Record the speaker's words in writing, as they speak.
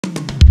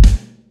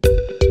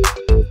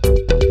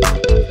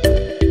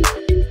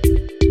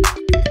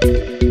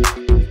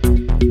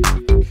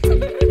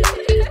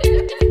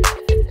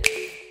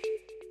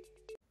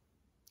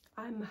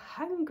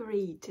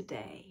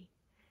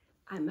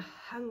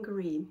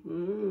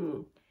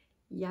hungry.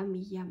 Yummy,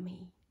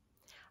 yummy.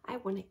 I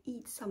want to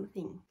eat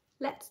something.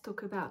 Let's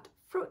talk about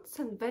fruits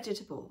and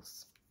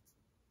vegetables.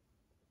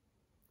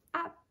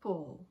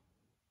 Apple,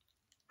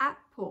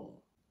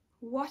 apple.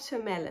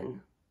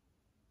 Watermelon,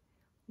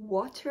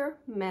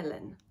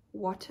 watermelon,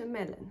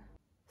 watermelon.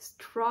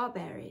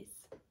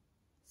 Strawberries,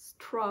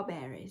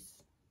 strawberries.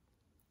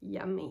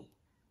 Yummy.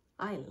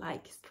 I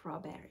like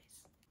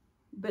strawberries.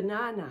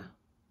 Banana,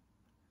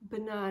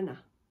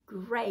 banana.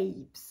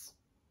 Grapes,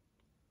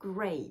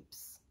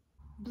 grapes.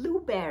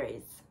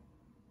 Blueberries,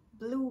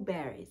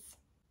 blueberries.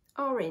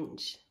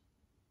 Orange,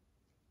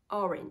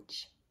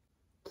 orange.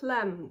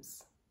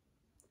 Plums,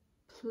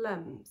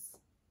 plums.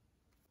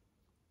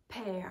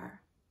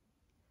 Pear,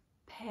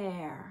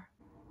 pear.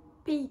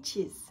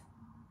 Peaches,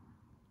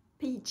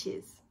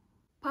 peaches.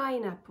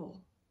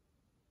 Pineapple,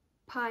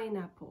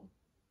 pineapple.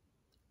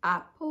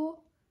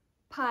 Apple,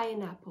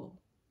 pineapple.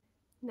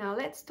 Now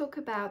let's talk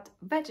about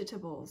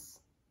vegetables.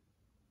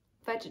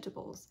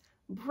 Vegetables.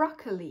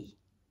 Broccoli,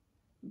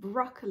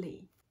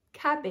 broccoli.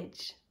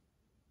 Cabbage,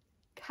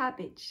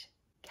 cabbage.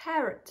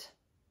 Carrot,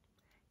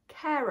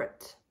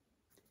 carrot.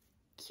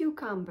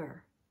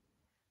 Cucumber,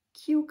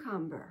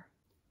 cucumber.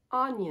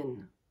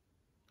 Onion,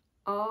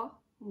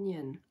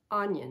 onion,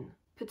 onion.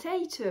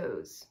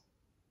 Potatoes,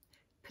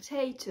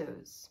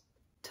 potatoes.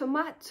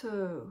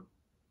 Tomato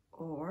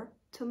or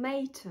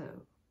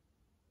tomato,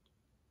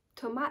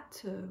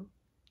 tomato,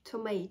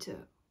 tomato.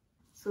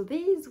 So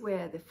these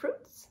were the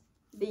fruits,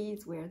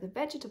 these were the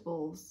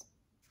vegetables.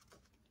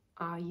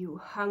 Are you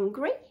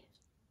hungry?